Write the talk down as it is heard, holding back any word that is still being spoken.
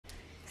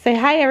Say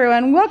hi,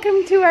 everyone.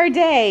 Welcome to our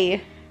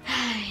day.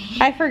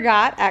 Hi. I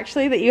forgot,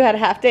 actually, that you had a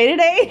half day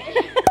today.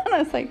 And I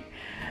was like,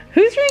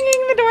 who's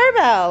ringing the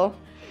doorbell?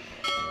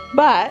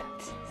 But,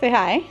 say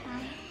hi.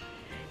 Hi.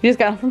 You just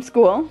got home from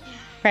school,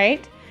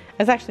 right? I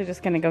was actually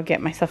just going to go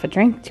get myself a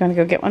drink. Do you want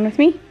to go get one with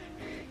me? You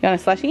want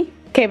a slushie?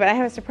 Okay, but I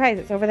have a surprise.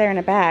 It's over there in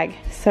a bag.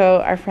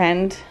 So our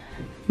friend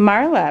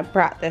Marla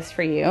brought this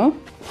for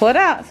you. Pull it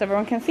out so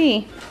everyone can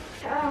see.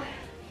 Oh,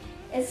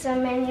 it's a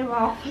mini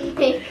waffle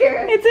maker.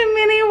 It's a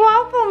mini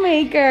waffle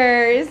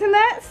maker. Isn't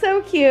that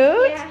so cute?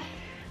 Yeah.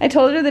 I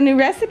told her the new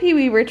recipe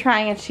we were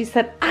trying and she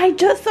said, I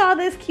just saw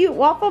this cute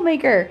waffle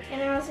maker.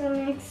 And it also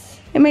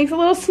makes a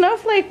little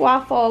snowflake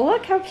waffle.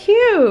 Look how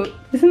cute.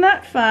 Isn't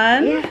that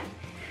fun? Yeah.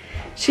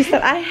 She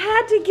said, I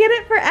had to get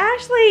it for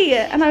Ashley.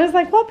 And I was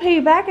like, well, I'll pay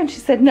you back. And she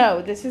said,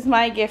 no, this is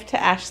my gift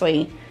to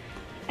Ashley.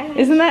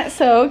 Isn't that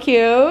so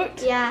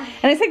cute? Yeah.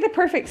 And it's like the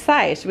perfect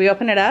size. Should we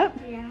open it up?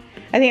 Yeah.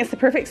 I think it's the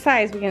perfect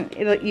size.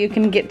 You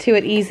can get to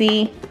it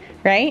easy,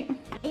 right?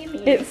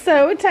 It's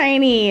so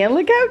tiny.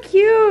 Look how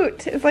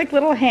cute. It's like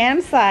little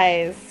hand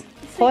size.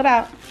 Pull it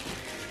out.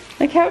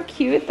 Look how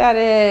cute that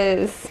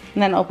is.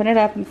 And then open it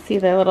up and see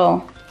the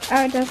little...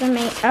 Oh, it doesn't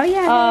make... Oh,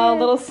 yeah. Oh,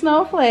 little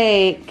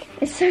snowflake.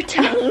 It's so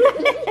tiny.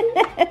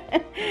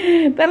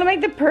 That'll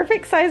make the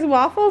perfect size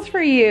waffles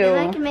for you.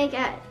 And I can make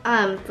it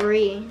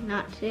 3,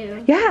 not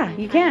 2. Yeah,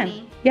 you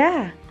can.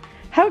 Yeah.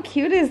 How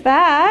cute is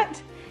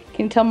that?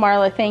 Can you tell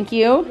Marla thank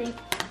you?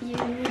 Thank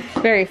you.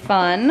 Very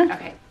fun.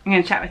 Okay, I'm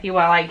gonna chat with you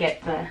while I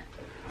get the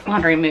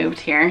laundry moved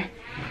here.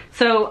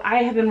 So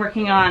I have been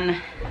working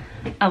on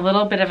a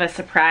little bit of a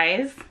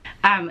surprise.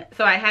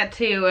 So I had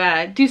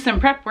to do some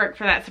prep work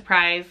for that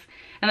surprise,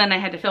 and then I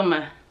had to film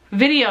a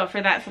video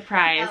for that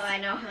surprise. Oh, I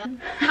know.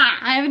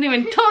 I haven't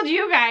even told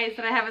you guys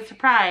that I have a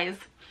surprise.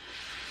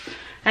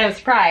 I have a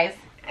surprise.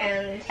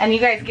 And you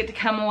guys get to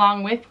come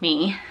along with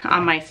me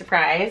on my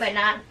surprise. But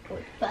not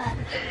with butt.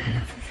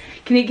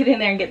 Can you get in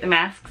there and get the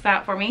masks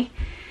out for me?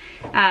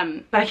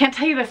 But I can't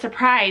tell you the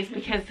surprise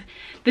because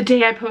the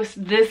day I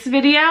post this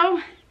video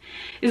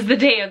is the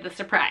day of the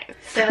surprise.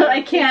 So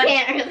I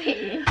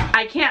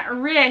can't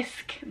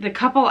risk the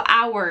couple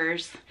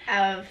hours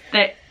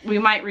that we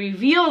might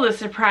reveal the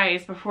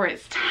surprise before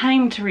it's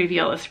time to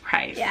reveal the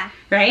surprise. Yeah.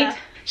 Right?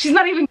 She's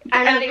not even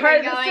part of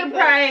the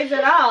surprise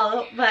at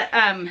all. But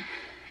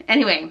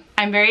anyway,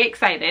 I'm very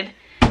excited.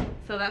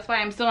 So that's why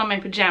I'm still in my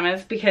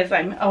pajamas because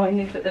I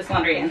need to put this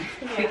laundry in.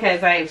 Yeah.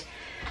 Because I've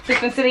just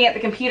been sitting at the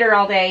computer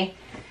all day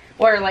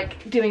or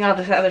like doing all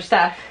this other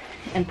stuff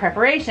in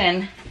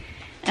preparation.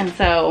 And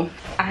so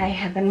I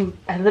have been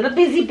a little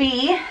busy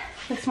bee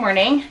this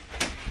morning.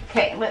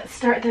 Okay, let's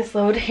start this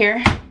load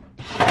here.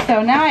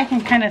 So now I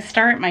can kind of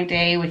start my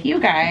day with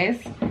you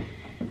guys.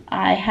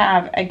 I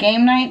have a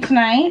game night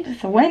tonight.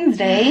 It's a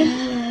Wednesday.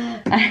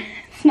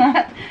 It's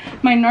not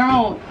my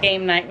normal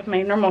game night with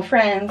my normal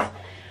friends,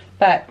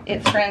 but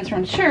it's friends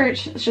from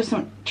church. It's just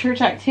some church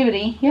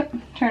activity. Yep,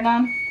 turn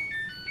on.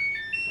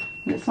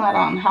 It's not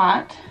on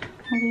hot.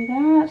 I'll do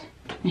that.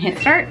 And hit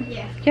start.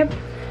 Yeah. Yep.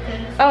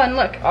 Oh, and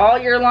look, all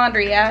your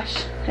laundry,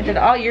 Ash. I did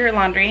all your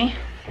laundry.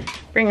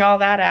 Bring all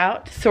that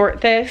out,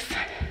 sort this.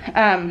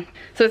 So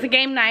it's a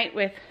game night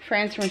with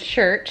friends from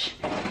church,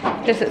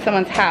 just at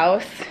someone's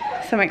house.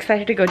 So I'm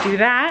excited to go do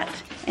that.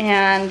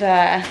 And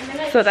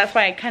so that's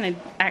why I kind of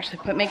actually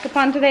put makeup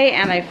on today,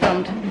 and I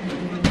filmed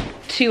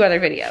 2 other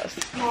videos.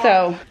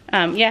 So,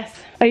 yes.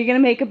 Are you gonna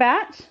make a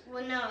batch?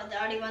 Well, no, the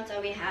already ones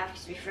that we have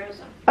because we froze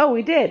them. Oh,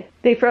 we did.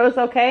 They froze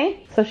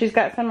okay? So she's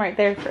got some right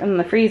there in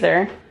the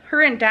freezer.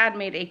 Her and Dad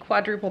made a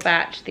quadruple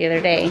batch the other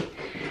day.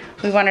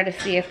 We wanted to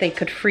see if they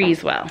could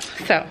freeze well.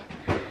 So,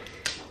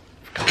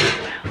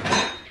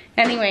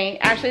 anyway,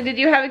 Ashley, did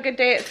you have a good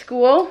day at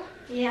school?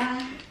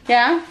 Yeah.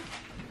 Yeah?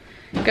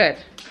 Good.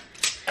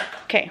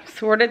 Okay,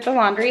 sorted the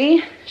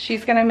laundry.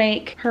 She's gonna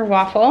make her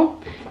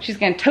waffle. She's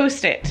gonna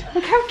toast it.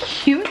 Look how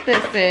cute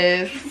this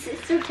is.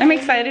 So I'm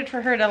excited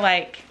for her to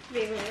like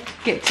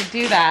get to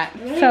do that.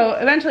 So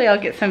eventually I'll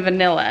get some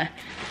vanilla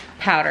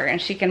powder and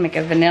she can make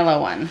a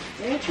vanilla one.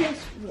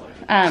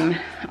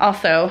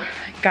 Also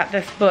got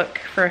this book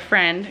for a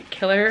friend,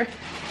 Killers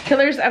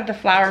of the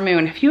Flower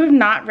Moon. If you have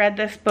not read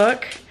this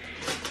book,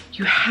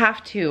 you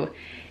have to.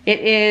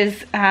 It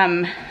is,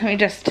 let me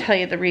just tell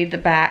you to read the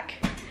back.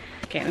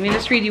 Okay, let me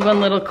just read you one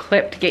little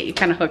clip to get you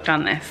kind of hooked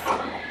on this.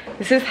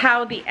 This is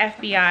how the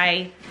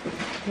FBI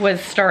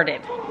was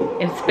started.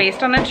 It's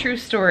based on a true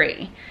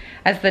story.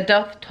 As the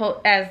death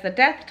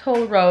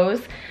toll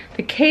rose,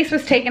 the case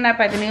was taken up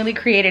by the newly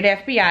created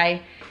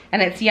FBI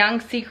and its young,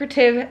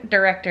 secretive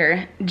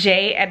director,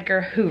 J.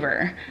 Edgar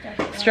Hoover.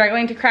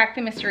 Struggling to crack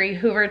the mystery,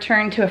 Hoover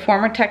turned to a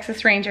former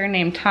Texas Ranger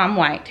named Tom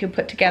White, who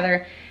put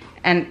together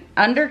an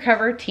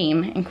undercover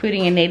team,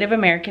 including a Native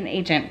American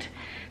agent.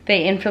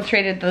 They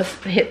infiltrated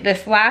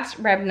this last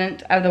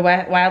remnant of the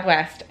Wild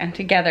West, and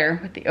together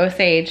with the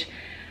Osage,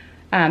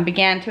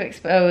 began to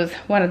expose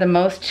one of the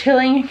most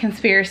chilling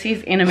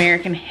conspiracies in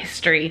American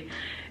history.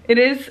 It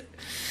is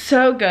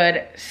so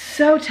good,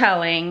 so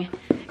telling.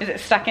 Is it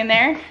stuck in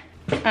there?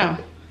 Oh,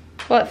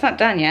 well, it's not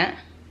done yet.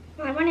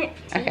 I want it.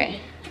 Okay.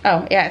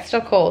 Oh, yeah, it's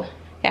still cold.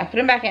 Yeah, put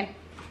them back in.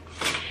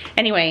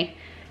 Anyway,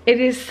 it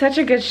is such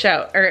a good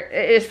show, or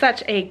it is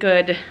such a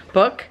good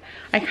book.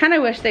 I kind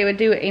of wish they would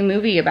do a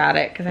movie about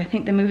it because I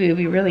think the movie would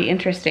be really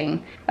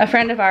interesting. A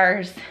friend of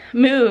ours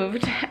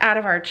moved out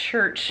of our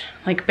church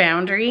like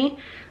boundary.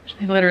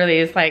 She literally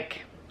is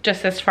like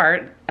just as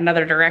far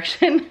another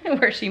direction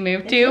where she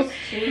moved to.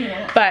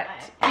 But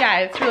yeah,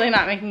 it's really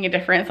not making a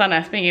difference on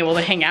us being able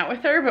to hang out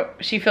with her,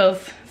 but she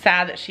feels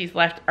sad that she's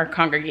left our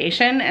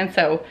congregation. And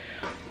so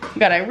we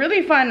got a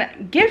really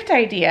fun gift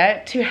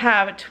idea to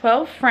have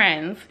 12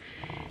 friends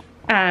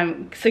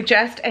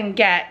suggest and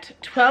get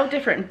 12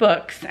 different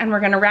books, and we're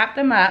gonna wrap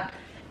them up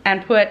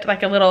and put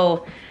like a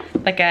little,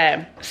 like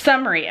a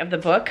summary of the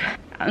book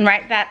and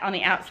write that on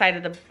the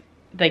outside of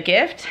the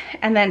gift,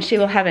 and then she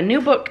will have a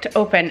new book to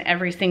open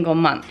every single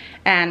month.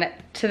 And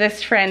to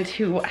this friend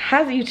who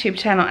has a YouTube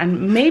channel,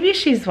 and maybe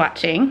she's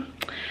watching,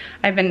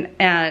 I've been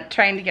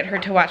trying to get her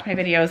to watch my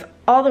videos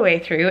all the way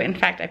through. In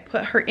fact, I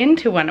put her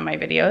into one of my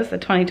videos, the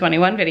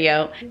 2021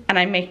 video, and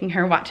I'm making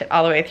her watch it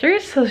all the way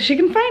through so she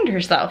can find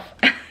herself.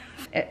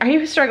 Are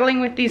you struggling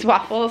with these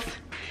waffles?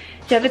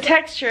 Yeah, the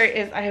texture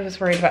is, I was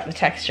worried about the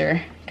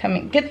texture.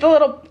 Get the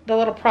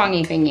little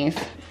prongy thingies,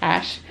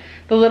 Ash.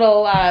 The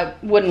little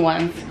wooden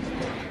ones.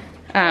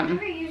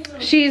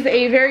 She's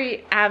a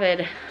very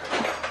avid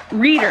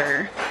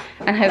reader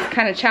and has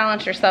kind of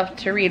challenged herself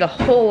to read a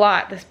whole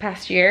lot this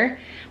past year,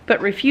 but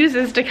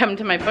refuses to come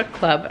to my book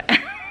club.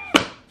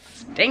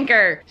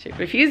 Stinker. She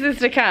refuses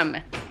to come.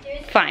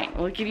 Fine,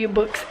 we'll give you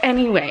books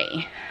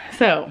anyway.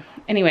 So,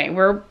 anyway,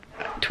 we're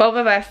 12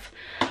 of us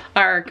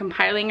are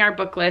compiling our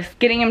book list,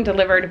 getting them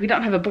delivered. We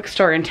don't have a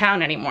bookstore in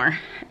town anymore,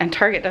 and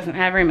Target doesn't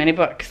have very many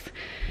books,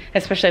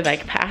 especially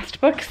like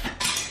past books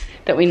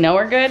that we know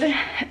are good.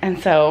 And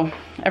so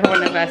every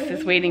one of us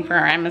is waiting for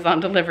our Amazon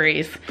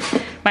deliveries.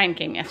 Mine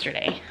came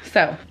yesterday.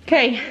 So,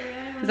 okay,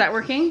 is that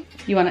working?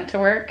 You want it to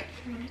work?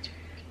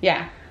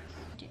 Yeah.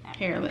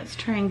 Here, let's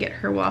try and get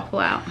her waffle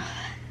out.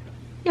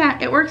 Yeah,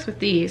 it works with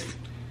these.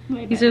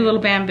 These are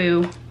little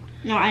bamboo.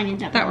 No, I need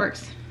that. That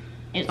works.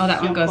 Oh,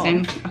 that one goes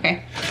in.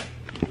 Okay.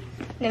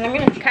 Then I'm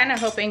gonna kind of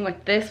hoping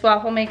with this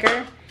waffle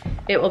maker,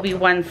 it will be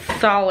one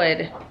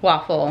solid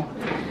waffle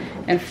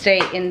and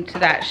stay into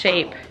that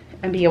shape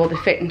and be able to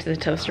fit into the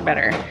toaster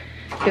better.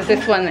 Because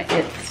this one,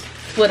 it's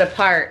split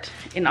apart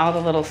in all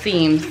the little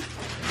seams,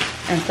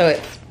 and so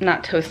it's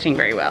not toasting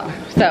very well.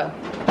 So,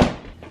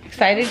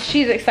 excited.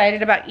 She's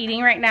excited about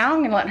eating right now.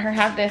 I'm gonna let her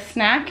have this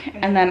snack,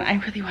 and then I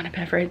really want a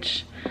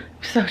beverage. I'm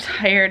so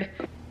tired.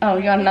 Oh,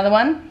 you want another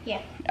one?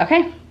 Yeah.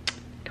 Okay,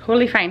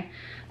 totally fine.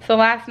 So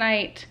last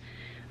night,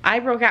 I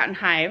broke out in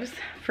hives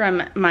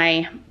from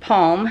my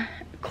palm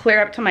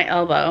clear up to my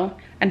elbow.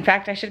 In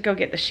fact, I should go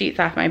get the sheets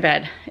off my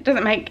bed. It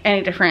doesn't make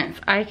any difference.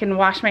 I can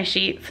wash my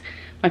sheets,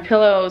 my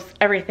pillows,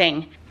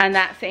 everything. And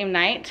that same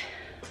night,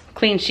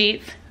 clean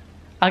sheets,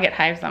 I'll get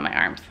hives on my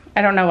arms.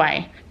 I don't know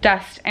why.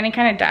 Dust, any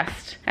kind of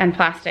dust and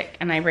plastic,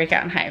 and I break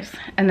out in hives.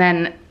 And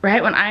then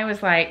right when I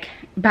was like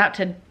about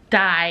to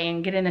die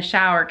and get in the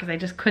shower because I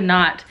just could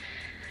not,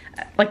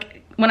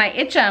 like when I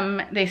itch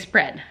them, they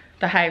spread,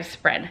 the hives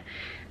spread.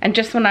 And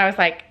just when I was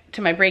like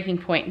to my breaking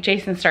point,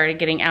 Jason started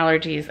getting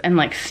allergies and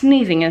like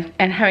sneezing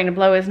and having to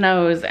blow his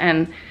nose.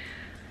 And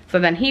so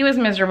then he was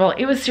miserable.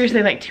 It was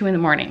seriously like 2 in the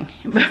morning.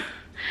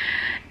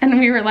 And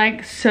we were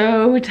like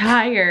so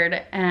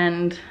tired.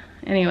 And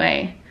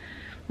anyway,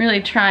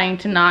 really trying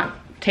to not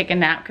take a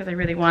nap because I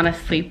really want to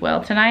sleep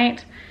well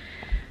tonight.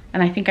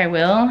 And I think I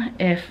will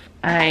if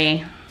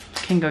I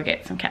can go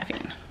get some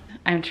caffeine.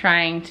 I'm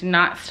trying to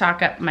not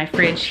stock up my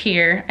fridge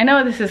here. I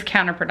know this is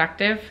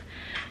counterproductive,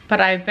 but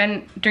I've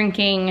been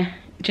drinking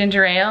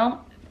ginger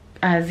ale,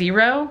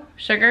 0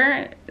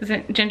 sugar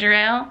ginger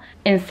ale,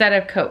 instead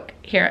of Coke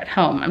here at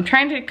home. I'm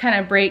trying to kind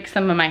of break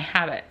some of my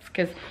habits,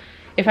 because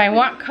if I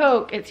want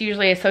Coke, it's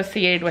usually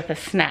associated with a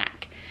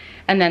snack.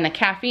 And then the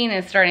caffeine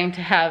is starting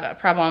to have a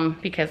problem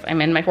because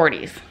I'm in my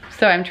 40s.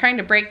 So I'm trying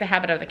to break the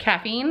habit of the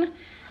caffeine.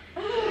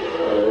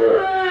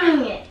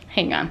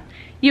 Hang on.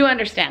 You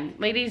understand.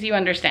 Ladies, you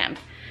understand.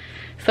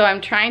 So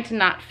I'm trying to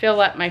not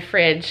fill up my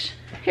fridge.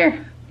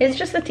 Here. It's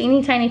just a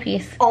teeny tiny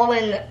piece. all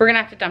in. We're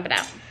gonna have to dump it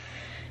out.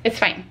 It's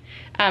fine.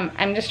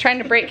 I'm just trying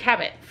to break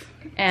habits,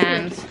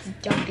 and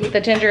the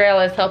ginger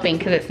ale is helping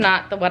because it's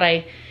not what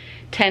I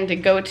tend to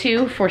go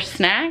to for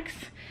snacks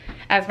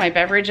as my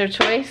beverage of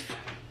choice.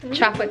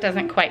 Chocolate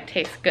doesn't quite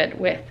taste good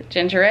with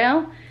ginger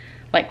ale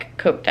like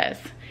Coke does.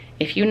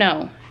 If you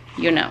know,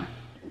 you know.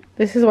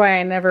 This is why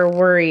I never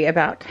worry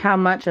about how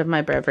much of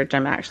my beverage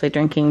I'm actually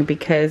drinking,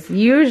 because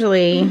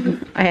usually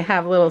I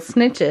have little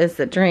snitches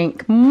that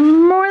drink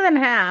more than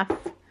half.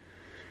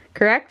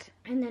 Correct?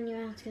 And then you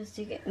ask us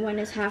to get, when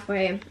it's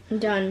halfway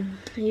done,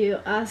 you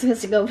ask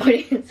us to go put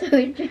it so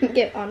we can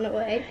get on the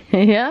way.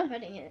 Yeah?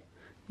 Putting it.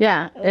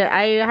 Yeah,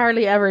 I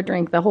hardly ever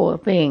drink the whole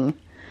thing.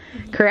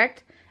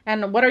 Correct?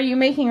 And what are you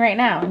making right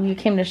now? You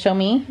came to show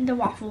me? The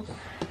waffles.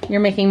 You're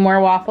making more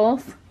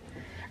waffles?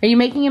 Are you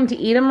making them to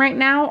eat them right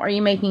now, or are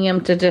you making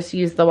them to just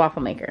use the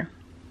waffle maker?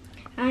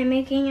 I'm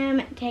making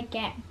them to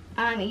get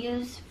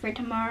use for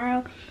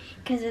tomorrow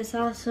Because it's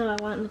also, I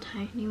want the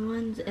tiny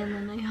ones, and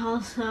then I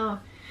also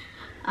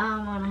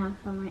want to have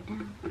fun right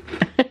now.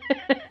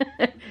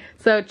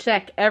 So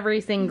check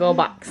every single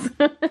box.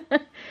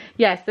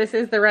 Yes, this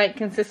is the right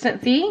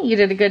consistency. You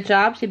did a good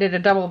job. She did a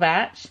double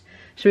batch.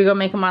 Should we go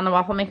make them on the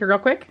waffle maker real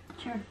quick?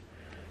 Sure.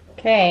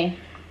 Okay,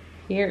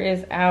 here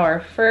is our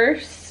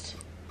first.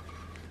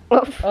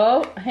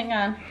 Oh, hang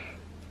on.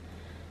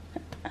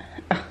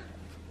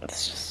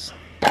 It's just...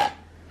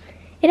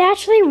 It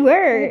actually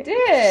worked.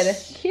 It did.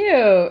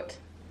 Cute.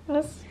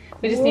 That's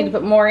We just need to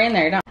put more in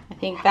there, don't we? I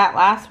think that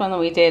last one that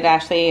we did,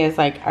 Ashley, is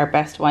like our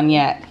best one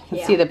yet. You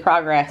can see the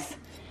progress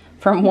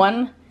from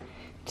 1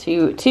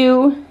 to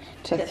 2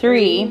 to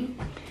 3.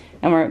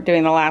 And we're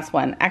doing the last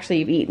one. Actually,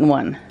 you've eaten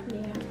one,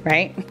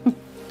 right?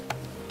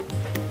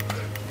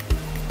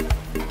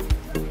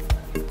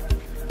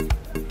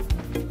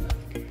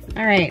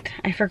 All right,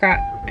 I forgot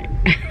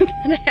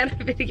that I had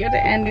a video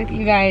to end with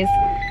you guys.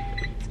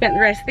 Spent the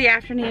rest of the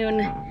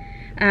afternoon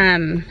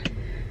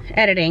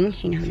editing.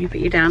 Hang on, let me put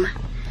you down.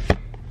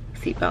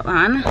 Seatbelt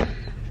on.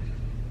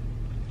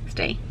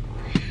 Stay.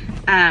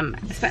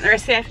 Spent the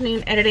rest of the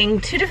afternoon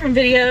editing 2 different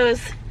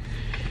videos.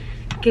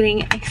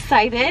 Getting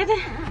excited.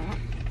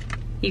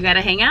 You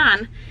gotta hang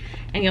on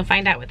and you'll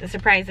find out what the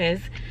surprise is.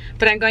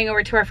 But I'm going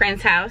over to our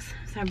friend's house.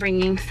 So I'm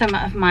bringing some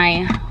of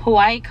my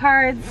Hawaii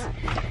cards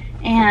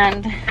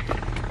and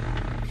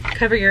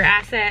Cover Your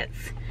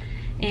Assets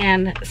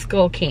and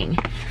Skull King.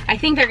 I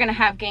think they're gonna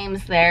have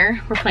games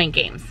there. We're playing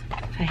games.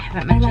 I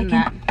haven't mentioned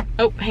that.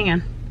 Oh, hang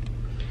on.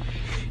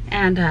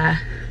 And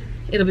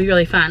it'll be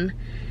really fun.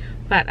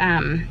 But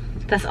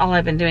that's all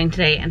I've been doing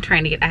today and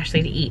trying to get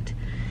Ashley to eat.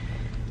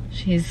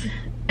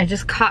 I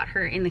just caught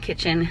her in the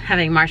kitchen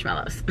having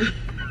marshmallows.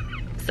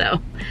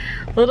 So,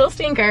 little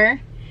stinker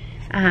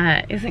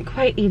isn't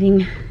quite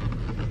eating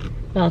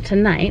well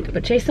tonight,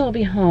 but Jason will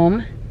be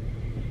home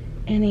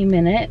any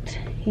minute.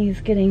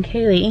 He's getting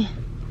Kaylee.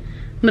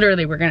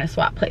 Literally, we're gonna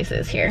swap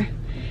places here.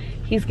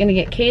 He's gonna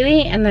get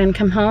Kaylee and then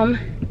come home.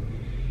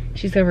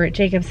 She's over at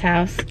Jacob's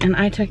house, and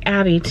I took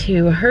Abby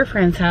to her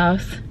friend's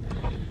house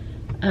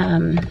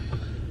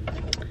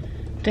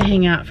to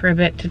hang out for a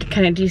bit to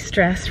kind of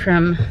de-stress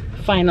from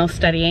final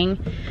studying.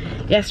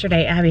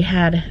 Yesterday, Abby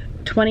had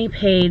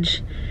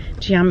 20-page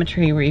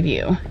geometry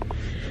review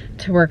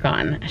to work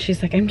on.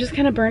 She's like, I'm just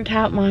kind of burnt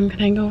out, Mom.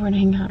 Can I go over and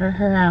hang out at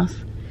her house?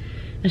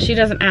 And she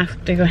doesn't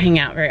ask to go hang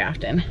out very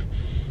often.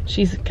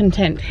 She's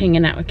content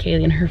hanging out with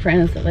Kaylee and her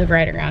friends that live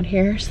right around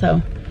here.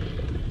 So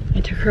I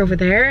took her over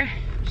there.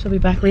 She'll be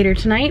back later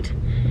tonight.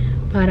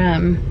 But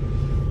that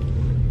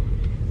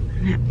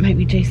might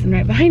be Jason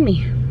right behind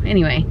me.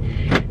 Anyway,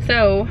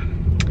 so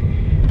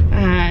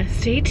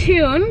stay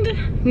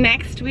tuned.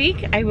 Next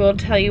week I will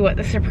tell you what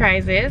the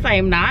surprise is. I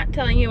am not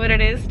telling you what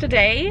it is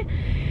today.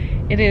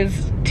 It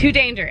is too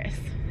dangerous.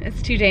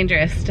 It's too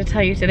dangerous to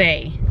tell you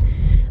today.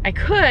 I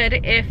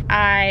could if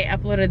I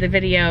uploaded the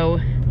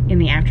video in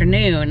the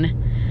afternoon,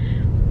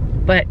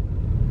 but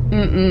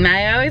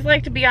I always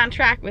like to be on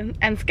track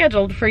and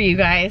scheduled for you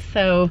guys,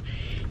 so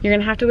you're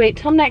gonna have to wait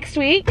till next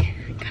week.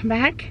 Come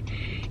back,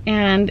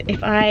 and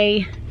if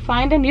I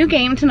find a new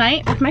game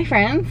tonight with my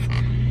friends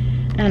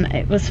and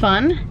it was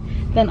fun,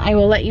 then I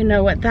will let you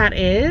know what that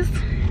is.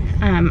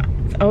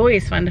 It's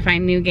always fun to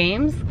find new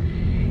games.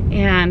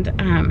 And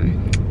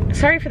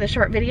sorry for the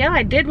short video.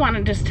 I did want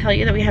to just tell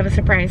you that we have a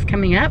surprise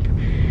coming up.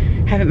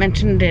 Haven't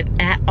mentioned it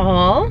at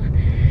all,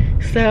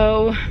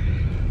 so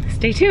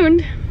stay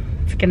tuned.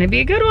 It's gonna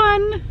be a good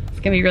one. It's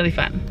gonna be really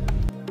fun.